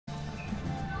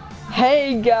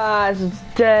Hey guys,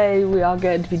 today we are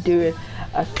going to be doing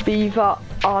a FIFA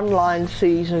online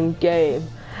season game,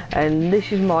 and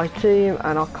this is my team,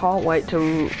 and I can't wait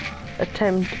to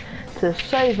attempt to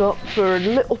save up for a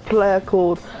little player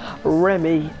called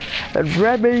Remy, and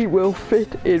Remy will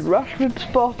fit in Rashford's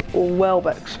spot or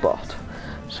Welbeck's spot.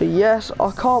 So yes,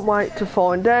 I can't wait to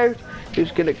find out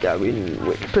who's going to go in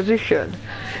which position.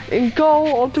 In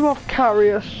goal, I do have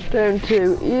Karius down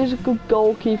to. He is a good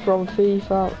goalkeeper on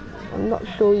FIFA. I'm not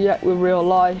sure yet with real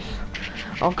life.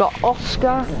 I've got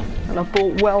Oscar, and I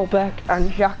bought Welbeck and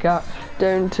Xhaka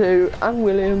down to, and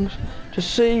Williams, to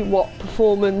see what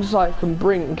performance I can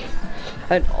bring.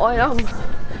 And I am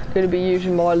going to be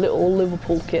using my little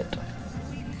Liverpool kit.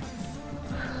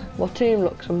 My team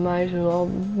looks amazing.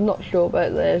 I'm not sure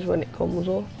about theirs when it comes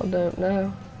up. I don't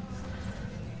know.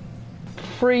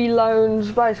 Free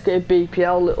loans, basically a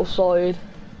BPL little side.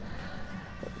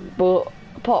 But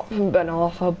apart from Ben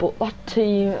Arthur, but that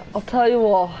team, I'll tell you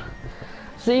what,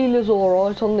 Zila's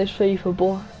alright on this FIFA,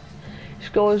 but this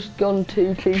guy's gone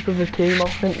too cheap of a team. I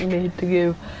think we need to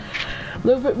go a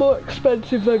little bit more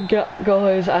expensive than that,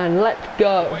 guys, and let's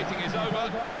go. Waiting is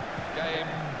over. Game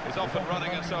is off and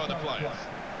running, and so are the players.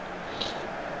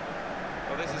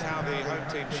 Well, this is how the home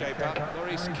team shape up.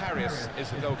 Maurice Karius is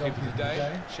the goalkeeper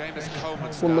today. Seamus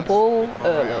Coleman won the ball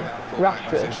early.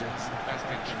 Rashford.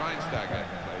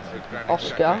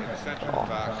 Oscar. In the centre of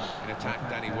the park. In attack,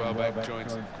 Danny Welbeck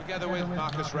joins together with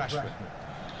Marcus Rashford.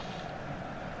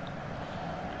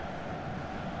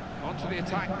 On to the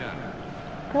attack now.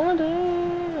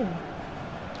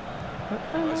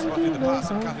 Spotting the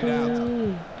pass and cut it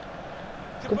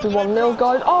out. Could be 1-0,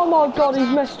 guys. Oh my god, he's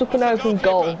messed up an open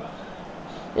goal.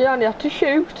 He only had to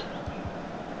shoot.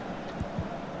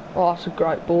 Oh, that's a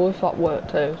great ball if that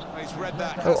worked out.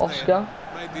 Oh, Oscar.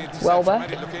 Welbeck.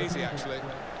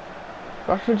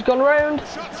 Rashford's gone round.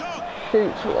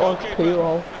 Shoots like a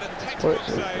P-roll. But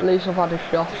at least I've had a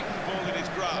shot.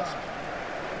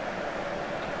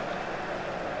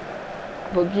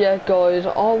 But yeah, guys,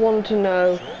 I want to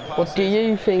know, what do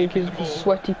you think is the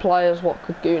sweaty players what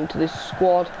could go into this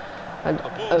squad? And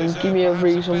give me a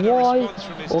reason why,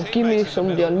 or give me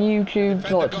somebody on YouTube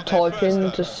to, to type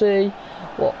in to see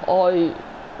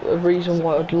a reason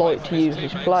why I'd like to use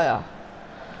this player.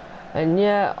 And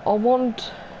yeah, I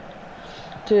want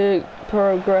to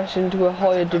progress into a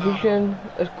higher division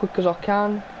as quick as I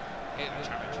can.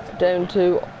 Down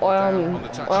to I am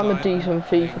a decent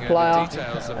FIFA player,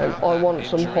 and I want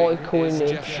some high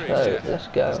coinage, so let's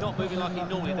go.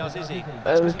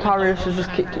 Karius has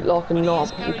just kicked it like a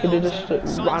knob. You could have just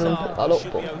ran and picked that up,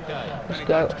 but let's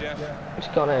go. It's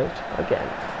gone out again.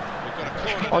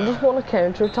 I just want to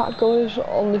counter attack, guys,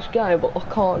 on this game, but I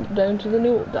can't down to the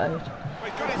new update.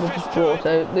 We just brought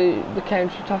out the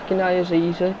counter attacking now is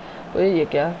easy, but here you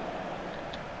go.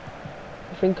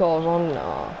 I think I was on.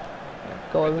 Nah.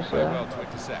 Guy was there.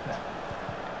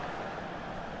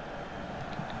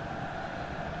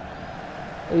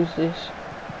 Who's this?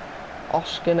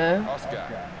 Oscar now.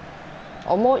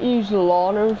 I might use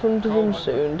Lana in front of him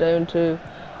soon, down to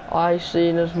I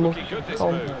seen as much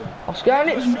Oscar, and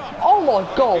it's, oh my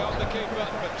god,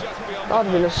 that'd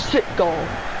have been a sick goal.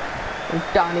 And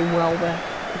Danny Welbeck,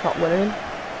 if that went in.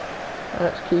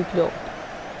 Let's keep it up.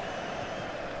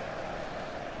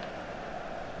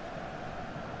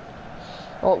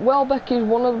 Right, Welbeck is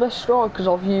one of the best strikers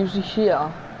I've used this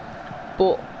year,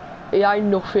 but he ain't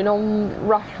nothing on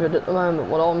Rashford at the moment,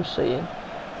 what I'm seeing.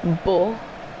 But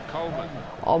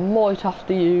I might have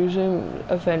to use him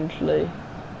eventually,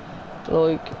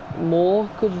 like more,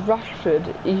 because Rashford,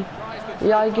 he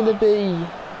ain't gonna be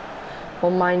my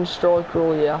main striker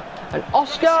all year. And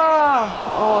Oscar!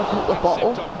 Oh, I hit the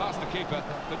bottle. Past the keeper,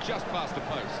 but just past the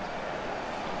post.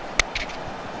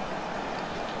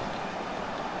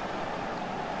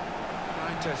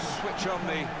 To switch on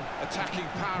the attacking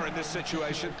power in this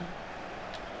situation.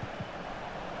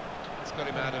 It's got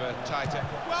him out of a tighter.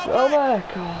 Welbeck!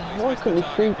 Oh, why couldn't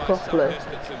he shoot properly?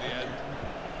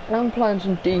 I'm playing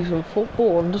some decent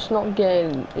football, I'm just not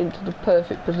getting into the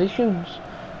perfect positions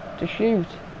to shoot.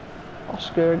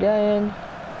 Oscar again.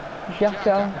 Xhaka.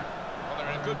 Well,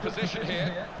 they're in a good position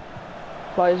here.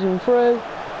 Plays him through.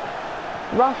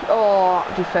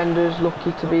 Oh, defender's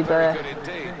lucky to be there. Good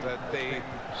indeed, but the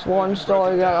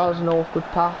Schweinsteiger, that was an awkward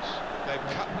pass. They've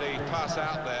cut the pass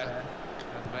out there,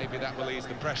 and maybe that will ease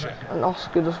the pressure. And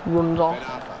Oscar just runs off.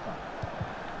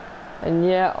 And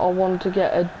yeah, I want to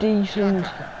get a decent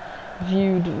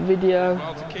viewed video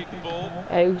Well to keep the ball.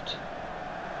 out.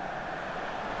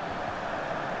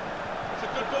 It's a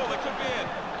good ball, they could be in.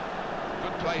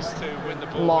 Good place to win the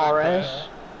ball. Mahrez.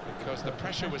 because the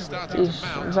pressure was starting He's to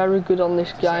mount. very good on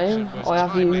this game. I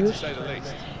have used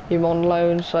him on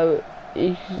loan, so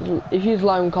if his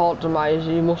loan card's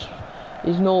amazing,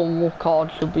 his normal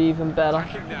card should be even better.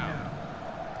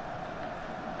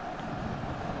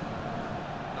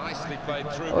 Nicely played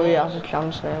through. Oh, he has a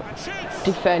chance now.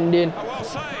 Defending. Oh, well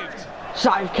saved.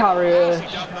 Save Carrier.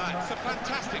 It's a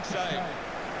fantastic save.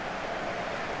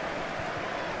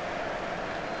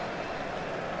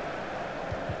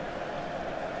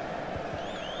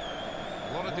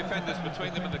 A lot of defenders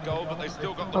between them and the goal, but they've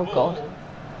still got the ball. God.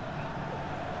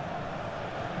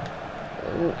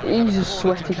 He's a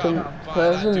sweaty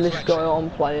person, this guy I'm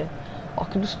playing. I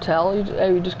can just tell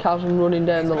how he just carries him running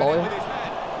down the line.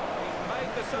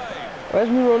 Where's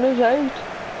my runners out?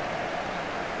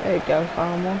 There you go,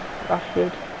 found one.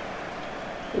 Rashford.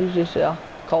 Who's this here?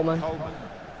 Coleman. Oh,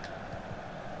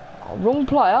 wrong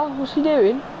player, what's he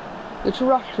doing? It's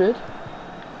Rashford.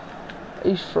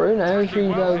 He's through now, he's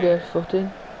really go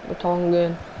footing.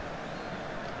 Batongan.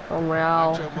 From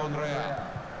Real.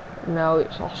 Now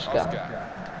it's Oscar.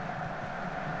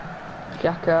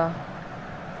 Xhaka.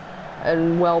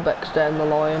 And Welbeck's down the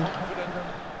line.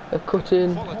 They're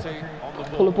cutting.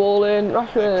 Pull the ball in.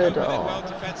 Rashford. Oh.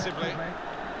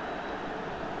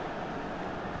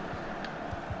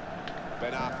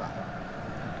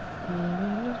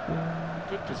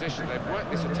 Good position. They've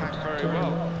worked this attack very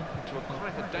well into a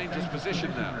quite a dangerous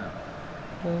position now.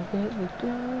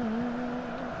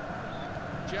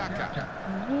 Xhaka.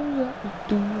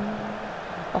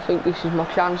 I think this is my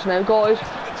chance now, guys.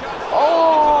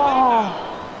 Oh!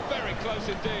 Very close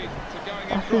indeed to going in.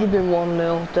 That should have been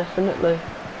 1-0, definitely.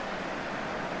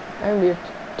 How many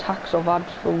attacks I've had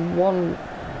from one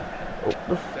up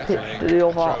the pitch to the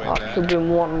other? That should have been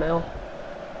 1-0.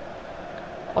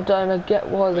 I don't get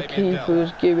why the keeper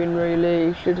was giving really.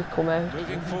 He should have come out.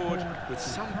 Moving forward with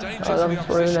some danger to the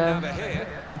opposition now they're here.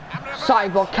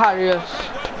 Save by Carrier.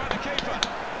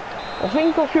 I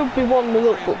think I should be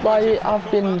 1-0 up, but they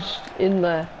have been in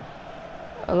there.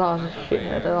 And that was a shit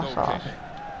header, that's hard.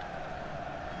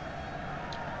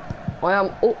 I am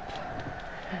up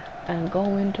and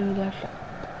going to the shop.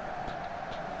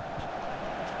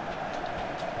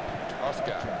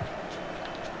 Oscar.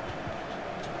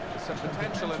 There's some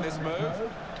potential in this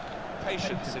move.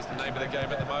 Patience is the name of the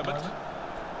game at the moment.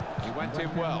 He went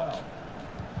in well.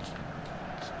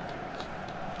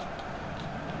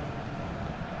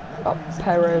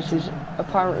 Perez is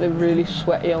apparently really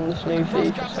sweaty on this new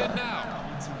FIFA. So.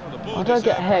 I don't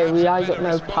get how he ain't got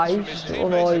no pace,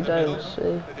 although I don't see.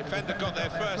 The defender got there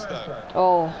first though.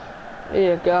 Oh,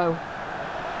 here you go.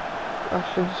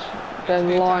 Rashford's down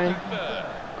the line.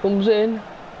 Comes in.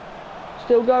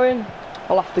 Still going.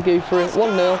 I'll have to go for it.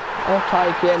 1-0. I'll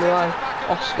take it anyway.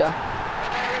 Oscar.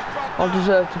 I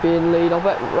deserve to be in the lead. I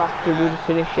bet Rashford would have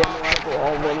finished anyway, but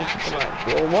I'll win to make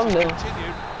sure. 1-0.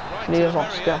 And here's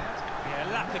Oscar. Yeah,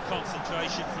 lack of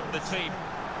concentration from the team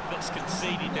that's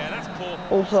conceded there. That's poor.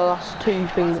 Also, that's two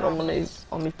things on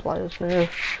my players now,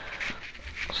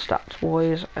 stats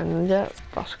wise, and yeah,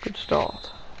 that's a good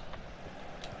start.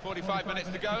 45 minutes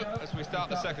to go as we start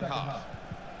the second half.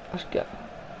 Let's go.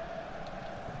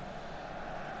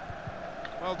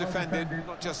 Well defended,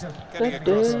 not just getting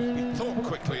across, he thought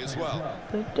quickly as well.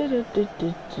 Well,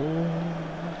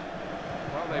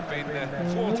 they've been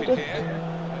thwarted here.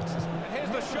 And here's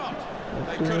the shot.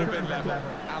 They could have been level.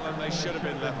 Alan, they should have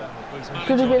been level.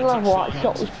 Should have been level. That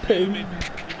shot was poo. He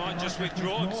might just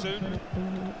withdraw soon.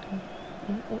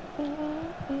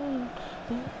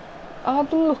 I've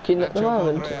been looking at the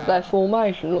moment. Their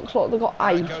formation looks like they've got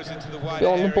 8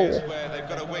 beyond the ball. Where they've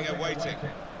got a winger waiting.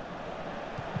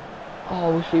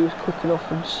 Oh, I wish he was quick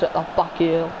enough and set that back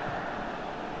heel.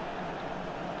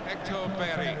 Hector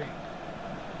Berry.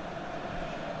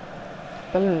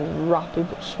 Bellingham's rapid,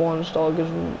 but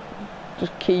Schweinsteiger's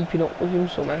just keeping up with him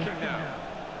somehow.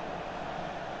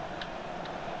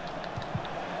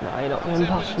 No, you're not going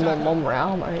past him on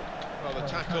Monreal, mate. Well, the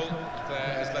tackle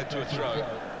there has led to a throw.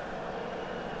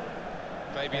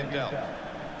 Fabian Delph.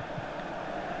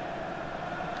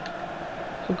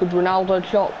 It's a good Ronaldo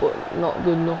shot, but not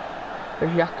good enough for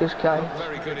Xhaka's case.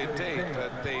 Very good indeed,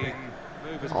 but the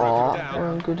move has broken down.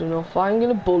 Oh, not good enough. I ain't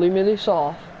going to bully me this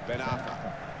off. Ben Arfa.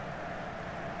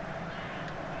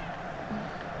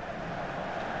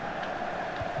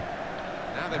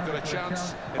 Now they've got a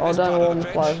chance. I don't want the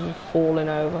players falling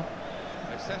over.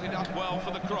 They've set it up well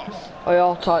for the cross. Oh, yeah,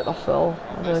 I'll take the fill.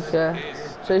 I don't care.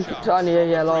 See if it's only a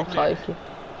yellow, I'll take it.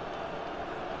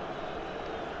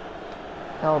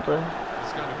 I'll do.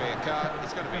 It's going to be a card.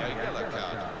 It's going to be a yellow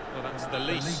card. Well, that's the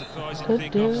least surprising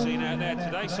thing I've seen out there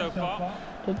today so far.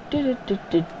 And he headed it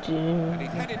There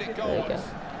you go. goalwards.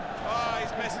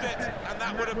 missed it, and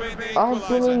that would have been the I've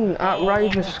been equaliser.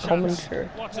 outrageous commentary.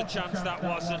 What a chance that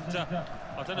was, and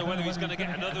I don't know whether he's going to get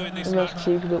another in this Let's match.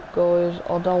 keep it up, guys.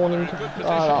 I don't want him to.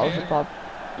 Oh, that was a bad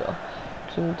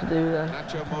thing to do then.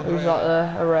 Who's that there?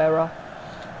 Herrera.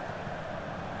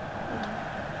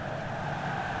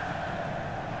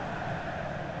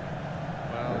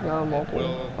 No,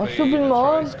 Mobile. I should be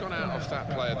mine. He's gone out off that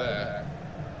player there.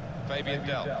 Fabian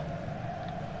Delph.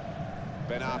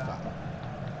 Ben Arfa.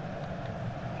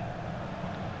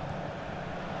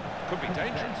 Could be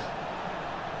dangerous.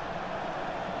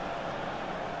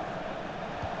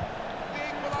 The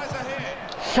equaliser here.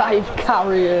 Save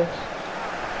Carrier.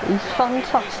 He's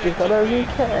fantastic. I don't even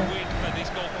care. For this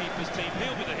goalkeeper's team,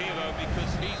 he'll be the hero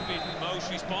because he's been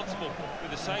most responsible for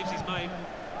the saves he's made.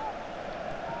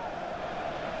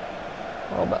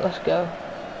 Oh, but let's go.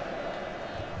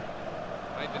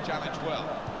 Made the challenge well.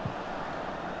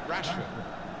 Rashford.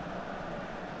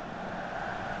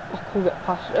 I can get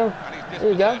past. Oh, And he's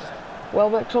there you go. dispossessed.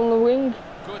 Welbeck's on the wing.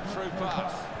 Good through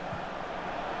pass.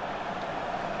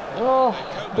 Oh,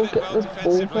 They look coped with it at well the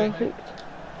ball defensively. perfect.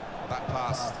 Well, that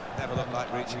pass never looked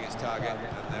like reaching its target,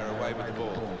 and they're away with the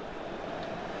ball.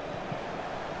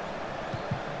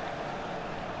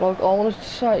 Like, I wanted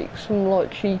to take some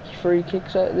like cheeky free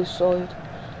kicks out of this side.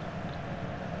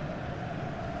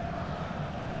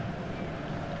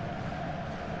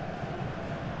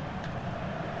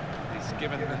 He's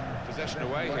given the possession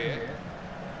away here.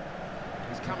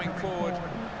 He's coming forward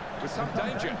with some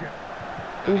danger.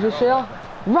 Who's this here?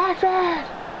 Rashford!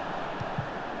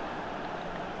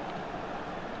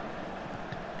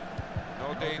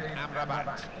 Nordin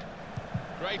Amrabat.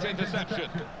 Great interception.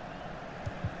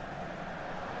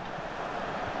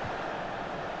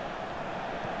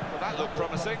 Well, that looked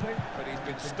promising, but he's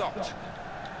been stopped.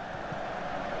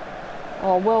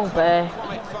 Oh, Welbeck.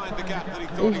 Quite find the gap that he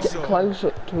thought He's he getting saw.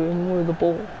 closer to him with the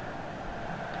ball.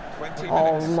 20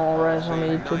 Oh, minutes. Mahrez, I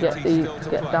need to get 90 still to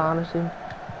get play. down at him.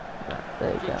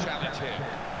 There you Good go. challenge here.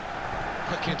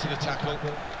 Quick into the tackle.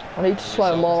 I need to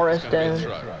slow Mahrez It's gonna be a down.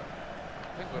 throw.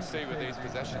 I think we'll see with these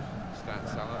possession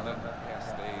stats, Alan, that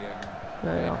yes, the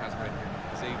No, game no. has been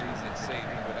as easy as it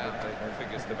seemed without the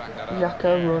figures to back that up.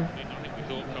 Jacko run. I think we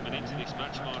thought coming into this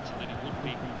match, Martin, that he would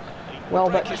be.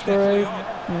 Welbeck's through.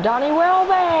 Danny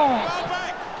Welbeck!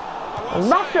 Welbeck!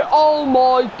 And Rashford, oh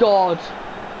my god!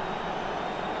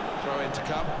 Throw in to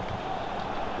come.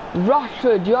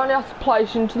 Rashford, you only have to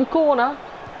place into the corner.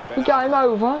 The game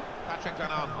over. Patrick Van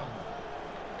Arnold.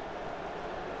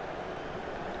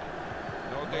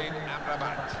 Nordin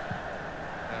Amrabat.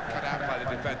 Cut out by the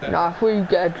defender. Now, if we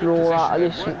get a draw out of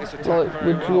this, like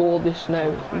we draw this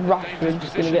now, Rashford's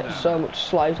going to get so much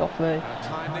slate off me. A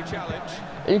timely challenge.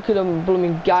 He could have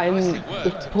blooming game,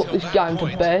 just put this game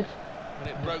to bed. And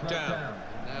it broke down.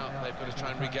 Now they've got to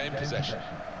try and regain possession.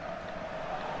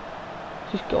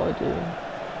 What's this guy doing?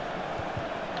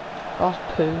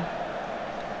 That's poo.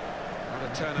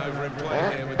 Not a turnover in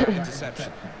play here with the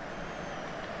interception.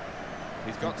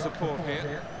 He's got support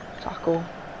here. Tackle.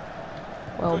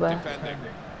 Good Welbeck. defending.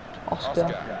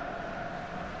 Oscar.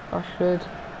 Rashford.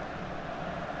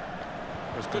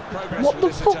 There's good progress What with the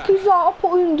this fuck attack. is that? I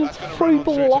put in the That's gonna free run on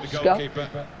through ball, to the Oscar. goalkeeper.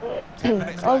 10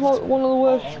 minutes That was left like one of the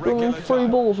worst of regular blooming free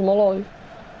time. balls of my life.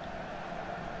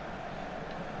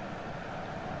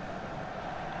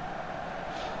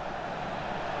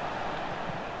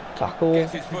 Tackle.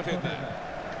 Gets his foot in there.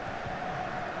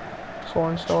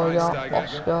 Schweinsteiger.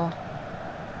 Oscar.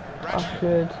 Rashford.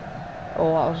 Rashford.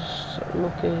 Oh, that was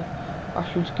lucky.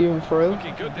 Rashford's going through.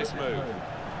 Looking good this move.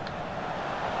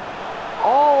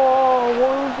 Oh,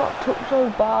 why was that touch so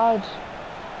bad?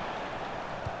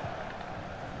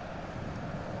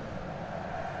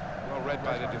 Well read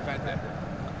by the defender.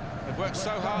 They've worked so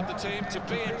hard, the team, to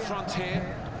be in front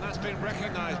here. And that's been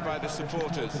recognised by the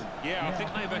supporters. Yeah, I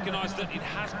think they recognise that it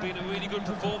has been a really good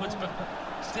performance, but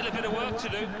still a bit of work to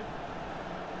do.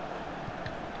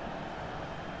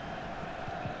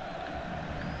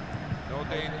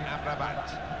 Nordin Amrabat.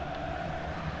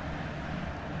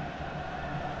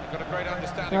 They've got a great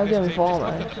understanding No of this game team. for Just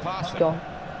look mate. at the passing. Go.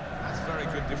 That's very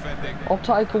good defending. I'll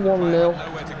take a Might 1-0. have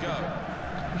nowhere to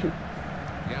go.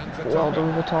 Jan Well Vertonghen.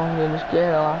 done for Tom in this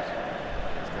game, lad.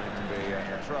 It's going to be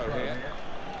a throw here.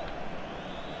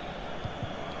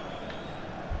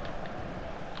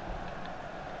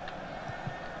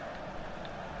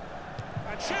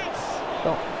 And shoots!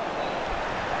 Stop.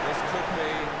 This could be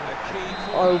a key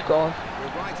Oh corner. god.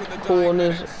 We're right in the dying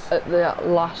Corners minutes. at the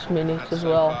last minute And as so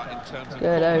well. far in terms of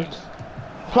Get corners.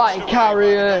 out. Play Pushed away by the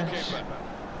carriers. goalkeeper.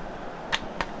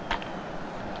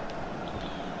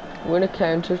 Win a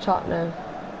counter attack now.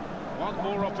 One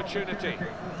more opportunity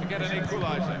to get an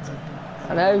equaliser.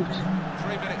 And out.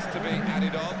 3 minutes to be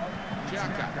added on.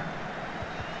 Xhaka.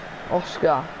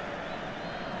 Oscar.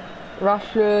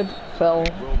 Rashford fell.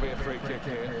 Will be a free kick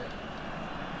here.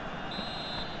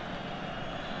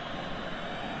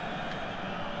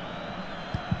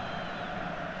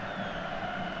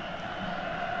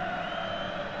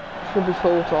 Should be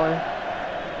full time.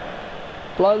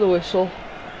 Blow the whistle.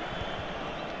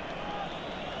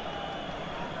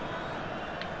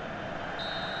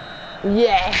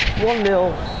 Yes,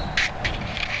 1-0.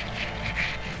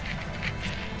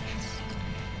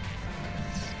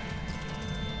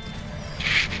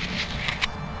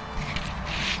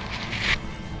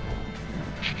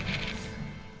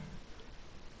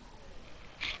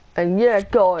 And yeah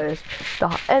guys,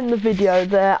 I'll end the video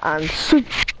there and